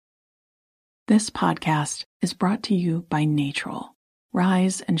This podcast is brought to you by Natrol.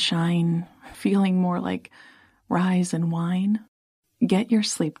 Rise and shine, feeling more like rise and wine? Get your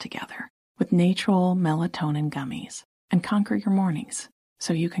sleep together with Natrol melatonin gummies and conquer your mornings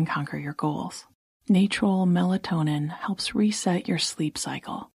so you can conquer your goals. Natrol melatonin helps reset your sleep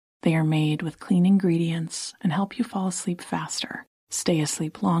cycle. They are made with clean ingredients and help you fall asleep faster, stay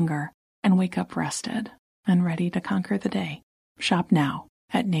asleep longer, and wake up rested and ready to conquer the day. Shop now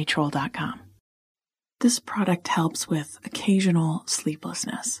at natrol.com. This product helps with occasional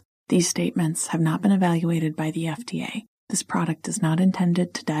sleeplessness. These statements have not been evaluated by the FDA. This product is not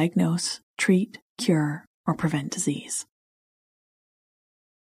intended to diagnose, treat, cure, or prevent disease.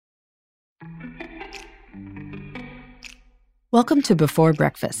 Welcome to Before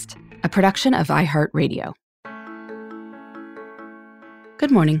Breakfast, a production of iHeartRadio. Good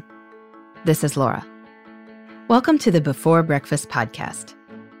morning. This is Laura. Welcome to the Before Breakfast podcast.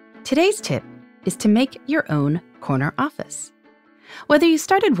 Today's tip is to make your own corner office. Whether you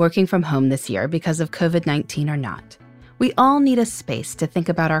started working from home this year because of COVID-19 or not, we all need a space to think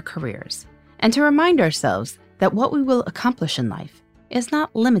about our careers and to remind ourselves that what we will accomplish in life is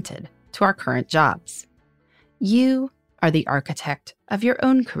not limited to our current jobs. You are the architect of your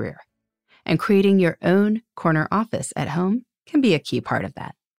own career, and creating your own corner office at home can be a key part of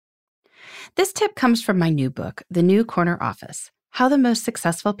that. This tip comes from my new book, The New Corner Office: How the Most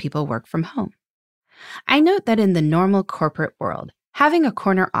Successful People Work from Home. I note that in the normal corporate world, having a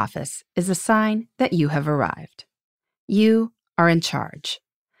corner office is a sign that you have arrived. You are in charge.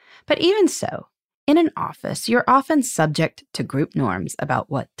 But even so, in an office, you're often subject to group norms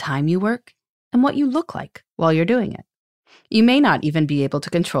about what time you work and what you look like while you're doing it. You may not even be able to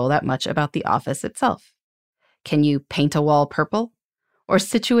control that much about the office itself. Can you paint a wall purple? Or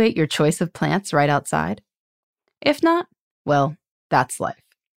situate your choice of plants right outside? If not, well, that's life.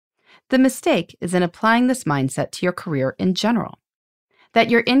 The mistake is in applying this mindset to your career in general. That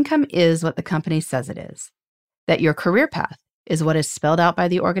your income is what the company says it is. That your career path is what is spelled out by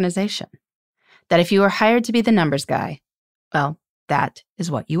the organization. That if you are hired to be the numbers guy, well, that is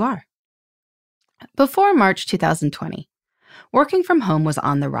what you are. Before March 2020, working from home was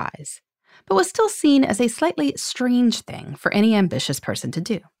on the rise, but was still seen as a slightly strange thing for any ambitious person to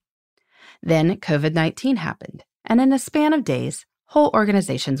do. Then COVID-19 happened, and in a span of days, whole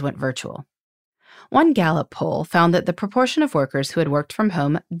organizations went virtual. One Gallup poll found that the proportion of workers who had worked from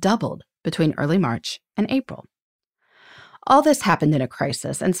home doubled between early March and April. All this happened in a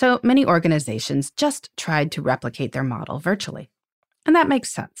crisis, and so many organizations just tried to replicate their model virtually. And that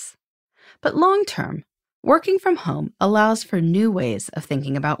makes sense. But long-term, working from home allows for new ways of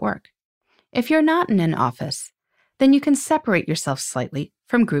thinking about work. If you're not in an office, then you can separate yourself slightly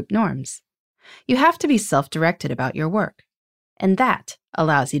from group norms. You have to be self-directed about your work, and that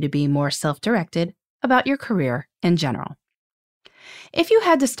allows you to be more self-directed about your career in general. If you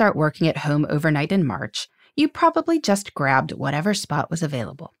had to start working at home overnight in March, you probably just grabbed whatever spot was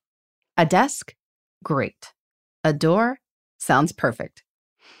available. A desk? Great. A door? Sounds perfect.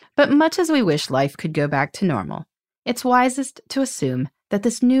 But much as we wish life could go back to normal, it's wisest to assume that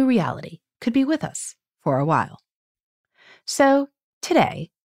this new reality could be with us for a while. So,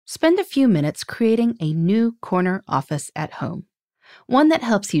 today, spend a few minutes creating a new corner office at home, one that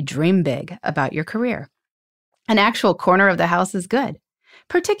helps you dream big about your career. An actual corner of the house is good,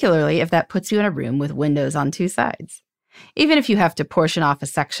 particularly if that puts you in a room with windows on two sides. Even if you have to portion off a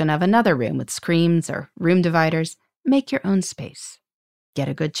section of another room with screens or room dividers, make your own space. Get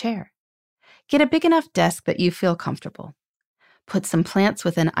a good chair. Get a big enough desk that you feel comfortable. Put some plants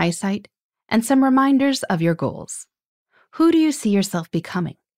within eyesight and some reminders of your goals. Who do you see yourself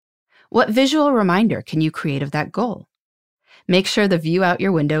becoming? What visual reminder can you create of that goal? Make sure the view out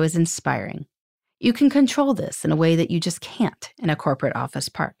your window is inspiring. You can control this in a way that you just can't in a corporate office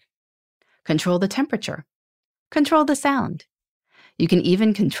park. Control the temperature. Control the sound. You can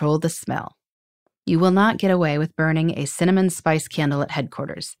even control the smell. You will not get away with burning a cinnamon spice candle at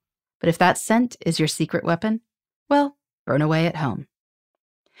headquarters, but if that scent is your secret weapon, well, burn away at home.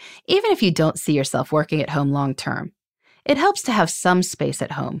 Even if you don't see yourself working at home long term, it helps to have some space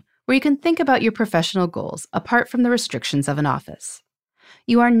at home where you can think about your professional goals apart from the restrictions of an office.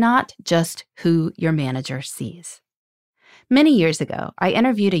 You are not just who your manager sees. Many years ago, I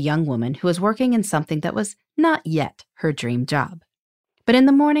interviewed a young woman who was working in something that was not yet her dream job. But in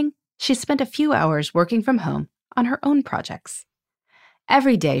the morning, she spent a few hours working from home on her own projects.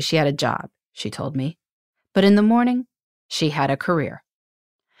 Every day she had a job, she told me, but in the morning, she had a career.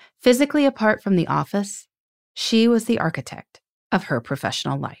 Physically apart from the office, she was the architect of her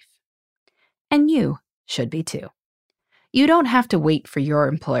professional life. And you should be too. You don't have to wait for your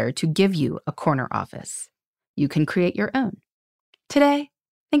employer to give you a corner office. You can create your own. Today,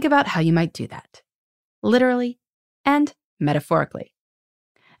 think about how you might do that, literally and metaphorically.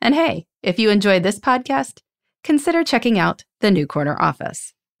 And hey, if you enjoyed this podcast, consider checking out The New Corner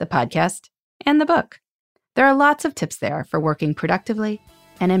Office, the podcast, and the book. There are lots of tips there for working productively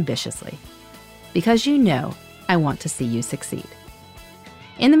and ambitiously, because you know I want to see you succeed.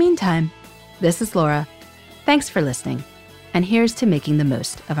 In the meantime, this is Laura. Thanks for listening, and here's to making the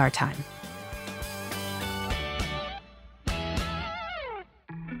most of our time.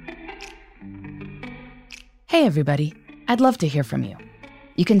 Hey everybody, I'd love to hear from you.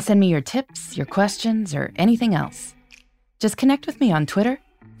 You can send me your tips, your questions, or anything else. Just connect with me on Twitter,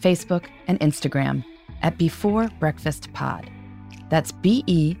 Facebook, and Instagram at Before Breakfast Pod. That's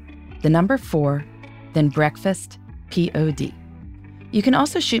BE, the number 4, then breakfast, POD. You can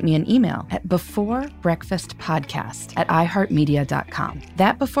also shoot me an email at beforebreakfastpodcast@iheartmedia.com.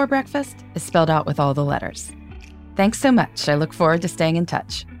 That Before Breakfast is spelled out with all the letters. Thanks so much. I look forward to staying in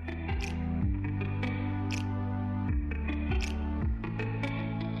touch.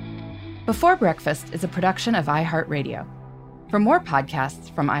 Before Breakfast is a production of iHeartRadio. For more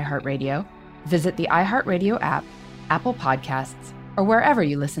podcasts from iHeartRadio, visit the iHeartRadio app, Apple Podcasts, or wherever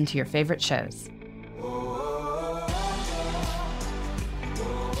you listen to your favorite shows.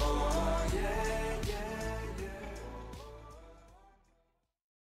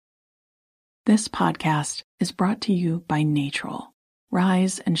 This podcast is brought to you by Natrol.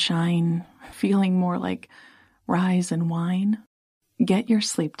 Rise and shine, feeling more like rise and wine. Get your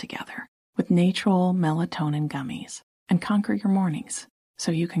sleep together with Natrol melatonin gummies and conquer your mornings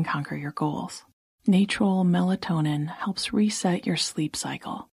so you can conquer your goals. Natrol melatonin helps reset your sleep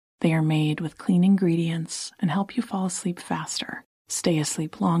cycle. They are made with clean ingredients and help you fall asleep faster, stay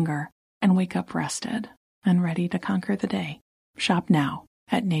asleep longer, and wake up rested and ready to conquer the day. Shop now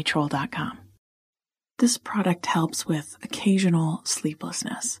at Natrol.com. This product helps with occasional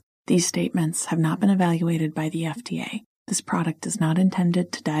sleeplessness. These statements have not been evaluated by the FDA. This product is not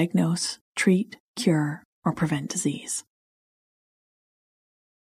intended to diagnose, treat, cure, or prevent disease.